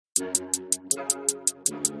Oh.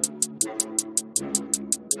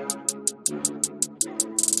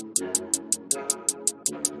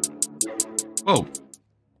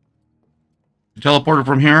 Teleported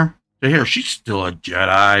from here to here. She's still a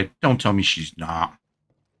Jedi. Don't tell me she's not.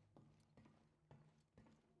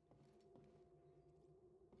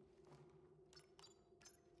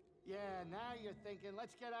 Yeah, now you're thinking,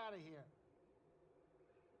 let's get out of here.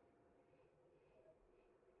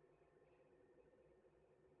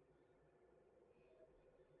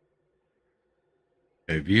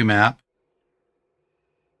 Okay, view map.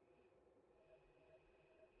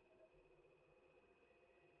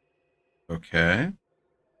 Okay.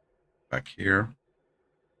 Back here.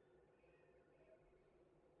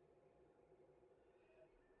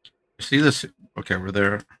 See this? Okay, we're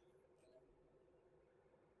there.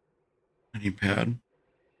 Any pad?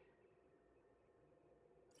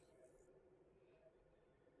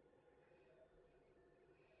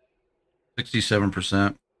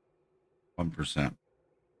 %67%. 1%.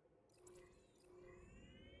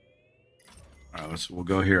 All right, we'll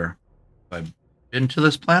go here. Have I been to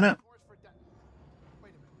this planet? Wait a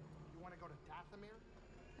minute. You want to go to Dathomir?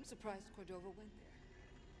 I'm surprised Cordova went there.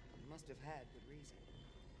 He must have had good reason.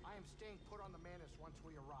 I am staying put on the Manus once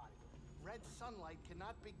we arrive. Red sunlight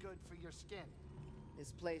cannot be good for your skin.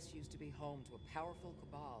 This place used to be home to a powerful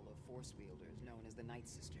cabal of Force wielders known as the Night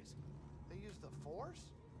Sisters. They use the Force?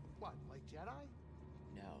 What, like Jedi?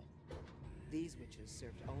 No. These witches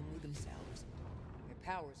served only themselves. Their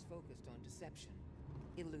powers focused on deception,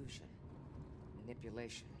 illusion,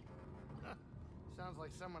 manipulation. Sounds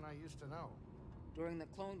like someone I used to know. During the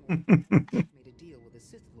Clone Wars, made a deal with a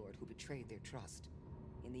Sith Lord who betrayed their trust.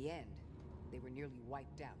 In the end, they were nearly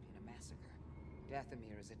wiped out in a massacre.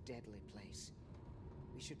 Dathomir is a deadly place.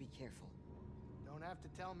 We should be careful. Don't have to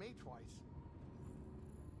tell me twice.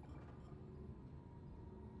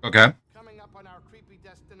 Okay. Coming up on our creepy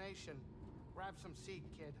destination. Grab some seed,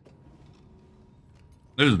 kid.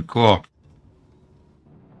 This is cool.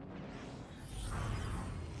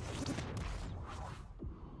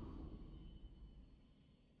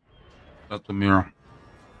 That's the mirror.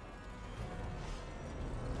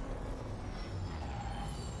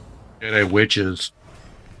 Jedi witches.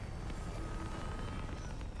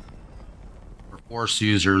 Or Force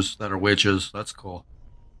users that are witches. That's cool.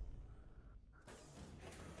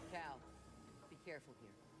 Cal, be careful here.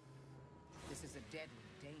 This is a deadly,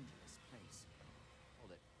 dangerous place.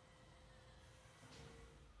 Hold it.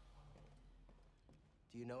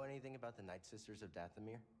 Do you know anything about the Night Sisters of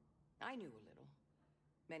Dathomir? I knew a little.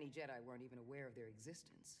 Many Jedi weren't even aware of their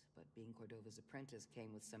existence, but being Cordova's apprentice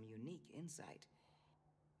came with some unique insight.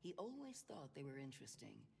 He always thought they were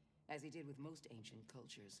interesting, as he did with most ancient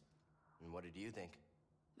cultures. And what did you think?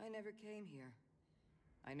 I never came here.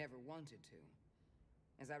 I never wanted to.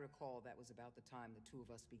 As I recall, that was about the time the two of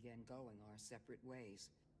us began going our separate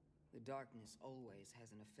ways. The darkness always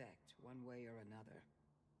has an effect, one way or another.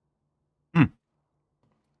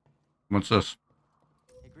 What's this?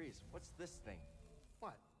 Hey, Grease, what's this thing?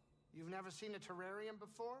 What? You've never seen a terrarium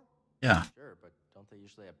before? Yeah. Sure, but don't they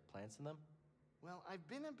usually have plants in them? Well, I've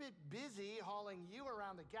been a bit busy hauling you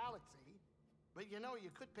around the galaxy. But you know, you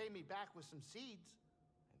could pay me back with some seeds.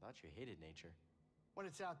 I thought you hated nature. When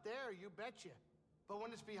it's out there, you betcha. But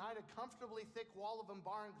when it's behind a comfortably thick wall of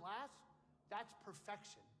embarring glass, that's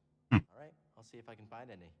perfection. All right, I'll see if I can find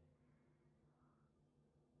any.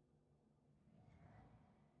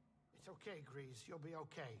 It's okay, Grease. You'll be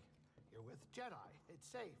okay. You're with Jedi. It's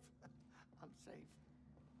safe. I'm safe.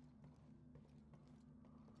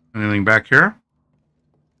 Anything back here?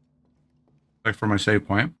 Back for my save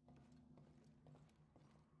point.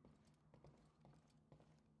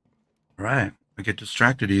 All right. I get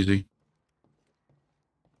distracted easy.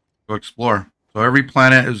 Go explore. So every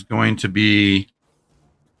planet is going to be...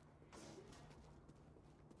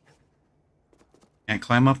 Can't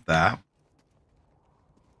climb up that.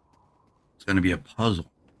 It's going to be a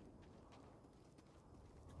puzzle.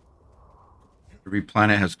 Every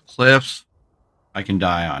planet has cliffs I can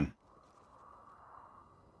die on.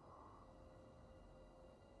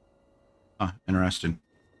 Huh, interesting.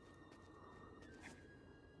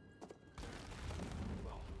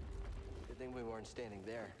 Good thing we weren't standing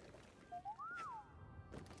there.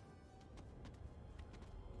 What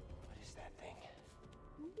is that thing?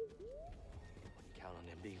 Wouldn't count on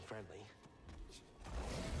him being friendly.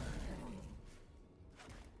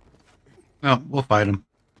 No, we'll fight him.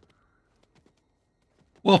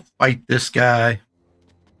 We'll fight this guy.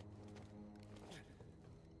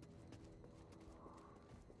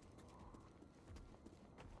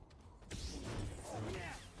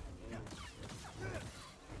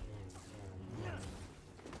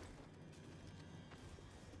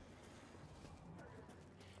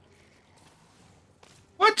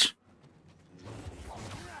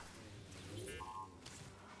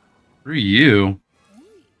 Screw you.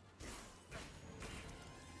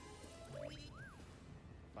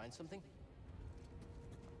 Find something?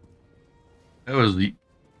 That was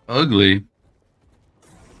ugly.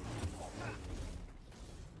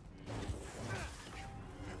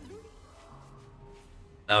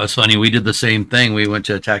 That was funny. We did the same thing. We went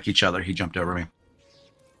to attack each other. He jumped over me.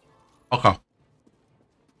 Okay.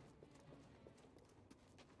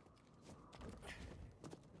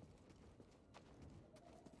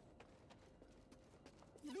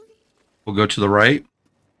 We'll go to the right.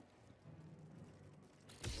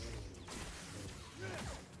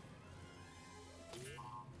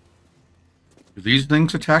 Do these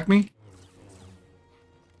things attack me?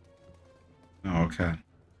 Oh, okay.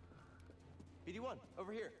 BD1,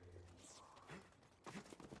 over here.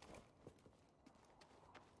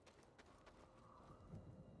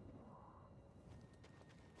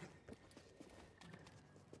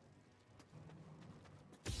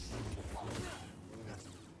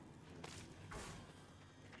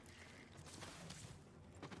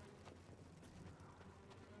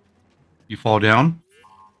 You fall down?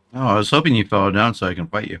 Oh, I was hoping you fell down so I can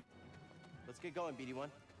fight you. Let's get going, BD1.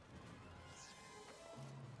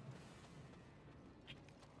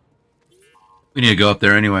 We need to go up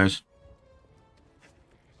there anyways.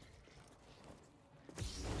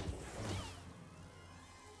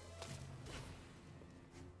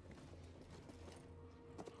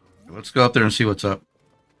 Let's go up there and see what's up.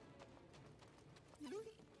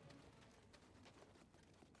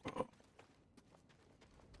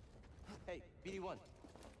 Hey, BD1.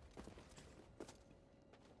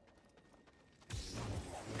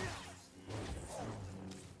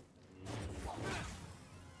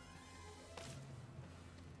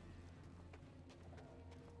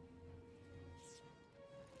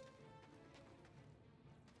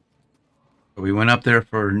 We went up there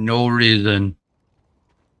for no reason.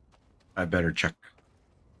 I better check.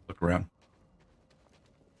 Look around.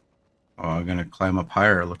 Oh, I'm going to climb up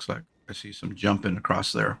higher, it looks like. I see some jumping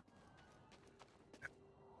across there.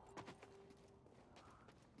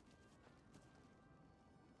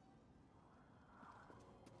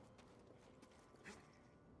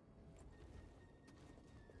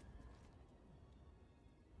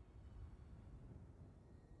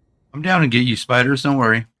 I'm down and get you, spiders. Don't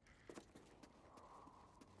worry.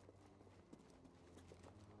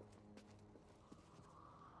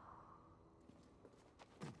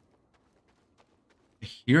 I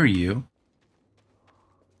hear you.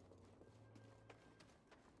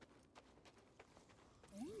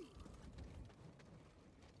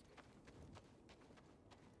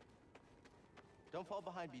 Don't fall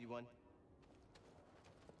behind, BD1.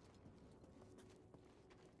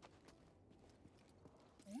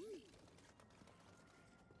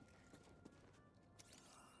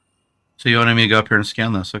 So you wanted me to go up here and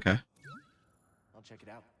scan this? Okay. I'll check it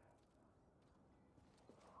out.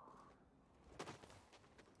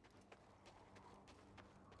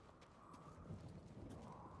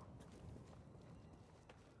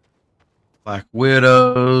 Black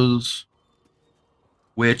widows,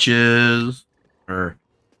 witches, or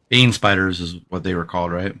bane spiders is what they were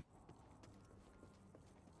called, right?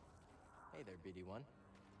 Hey there, BD1.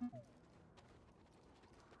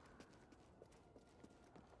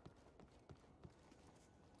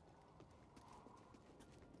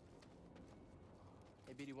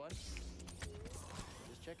 Hey, BD1.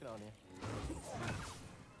 Just checking on you.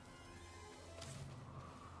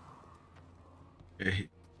 Okay.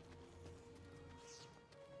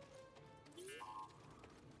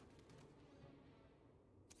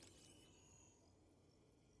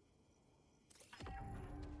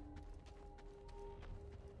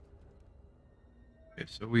 Okay,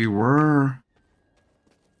 so we were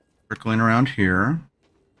circling around here.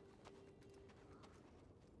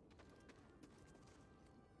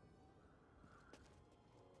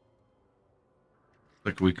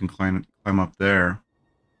 Like we can climb up there.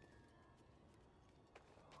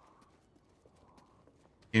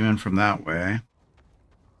 Came in from that way.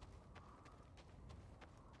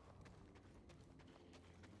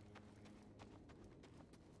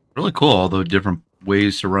 Really cool, all the different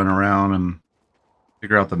ways to run around and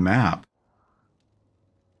figure out the map.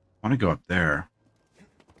 I want to go up there.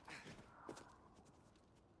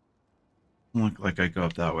 Doesn't look like I go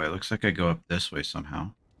up that way. It looks like I go up this way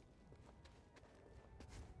somehow.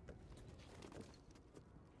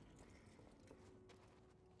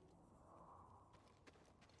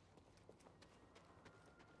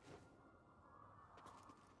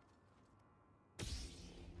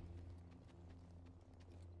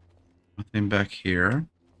 Nothing back here.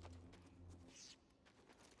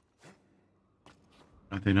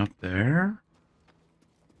 Nothing up there.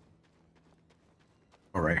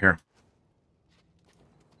 Oh, right here.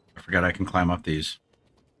 I forgot I can climb up these.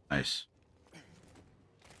 Nice.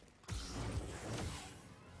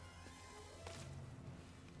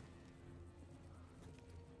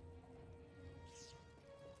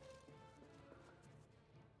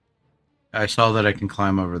 I saw that I can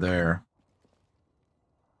climb over there.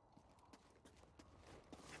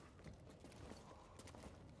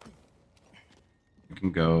 You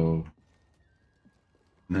can go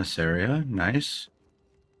in this area. Nice.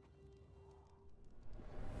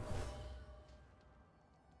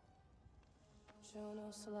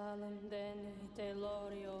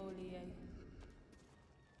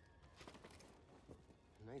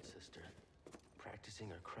 Night sister, practicing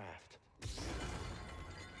her craft.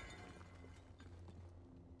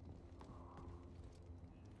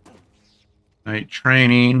 Night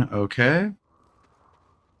training. Okay.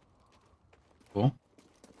 Cool.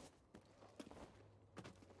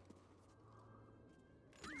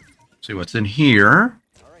 See what's in here.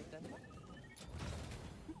 All right then.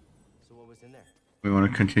 So what was in there? We want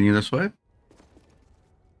to continue this way.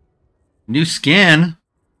 New skin.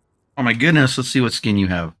 Oh my goodness. Let's see what skin you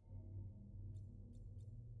have.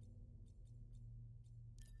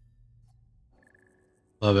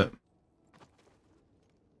 Love it.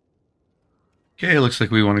 Okay, looks like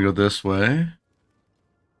we want to go this way.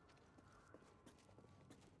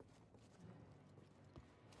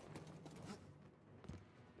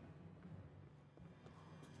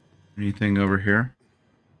 Anything over here?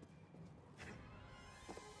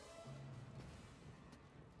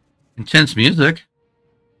 Intense music.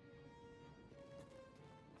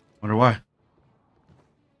 Wonder why.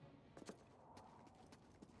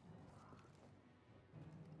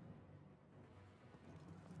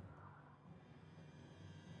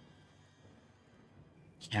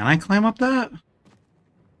 Can I climb up that?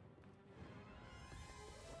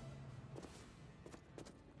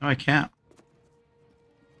 No, I can't.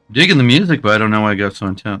 I'm digging the music, but I don't know why it got so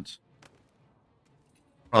intense.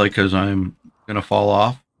 Probably because I'm gonna fall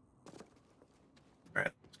off.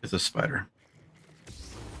 Alright, let's get this spider.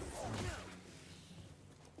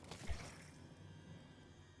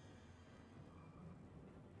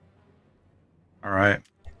 Alright.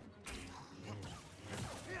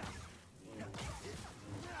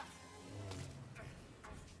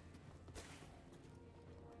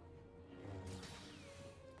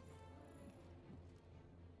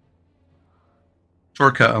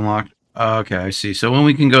 Shortcut unlocked. Okay, I see. So when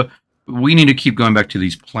we can go, we need to keep going back to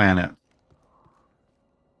these planets.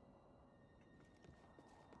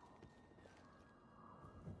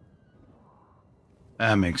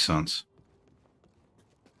 That makes sense.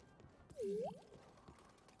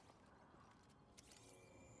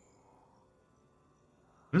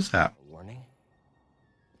 What is that? A warning?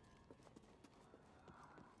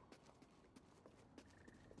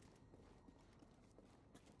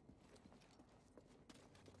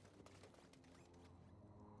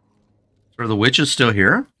 Are the witches still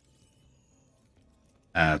here?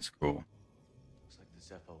 That's cool. Looks like the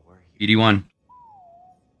Zepho were here. ED1.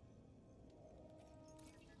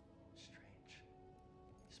 Strange.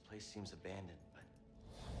 This place seems abandoned, but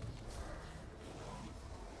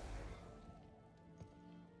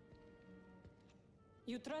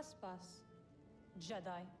You trespass,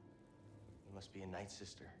 Jedi. you must be a Night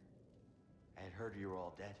Sister. I had heard you were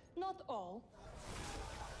all dead. Not all.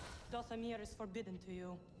 Dathomir is forbidden to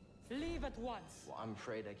you. Leave at once. Well, I'm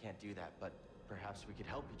afraid I can't do that, but perhaps we could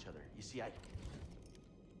help each other. You see,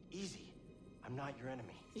 Easy. I'm not your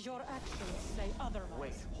enemy. Your actions say otherwise.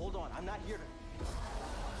 Wait, hold on. I'm not here to...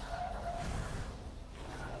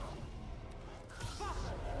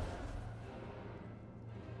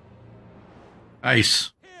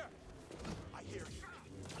 Nice. I hear you.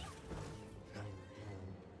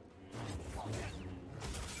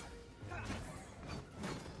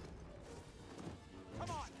 Come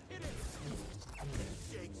on, hit it.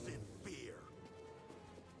 Shakes in fear.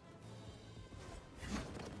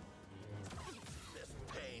 This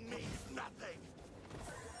pain means nothing.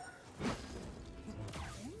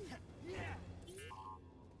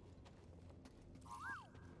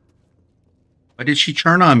 Why did she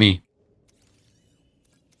turn on me?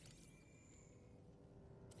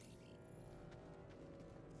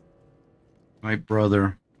 My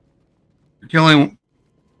brother. You're killing...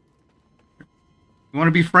 You want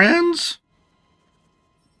to be friends?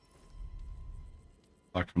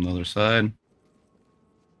 Locked from the other side.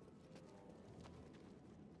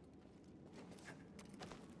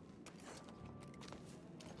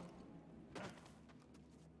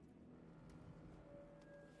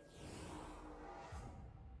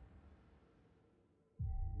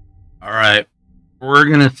 All right. we're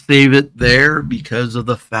going to save it there because of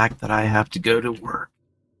the fact that I have to go to work.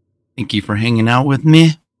 Thank you for hanging out with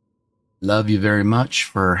me. Love you very much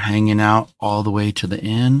for hanging out all the way to the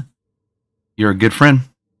end. You're a good friend.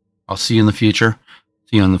 I'll see you in the future.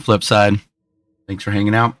 See you on the flip side. Thanks for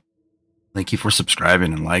hanging out. Thank you for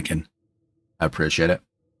subscribing and liking. I appreciate it.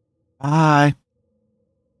 Bye.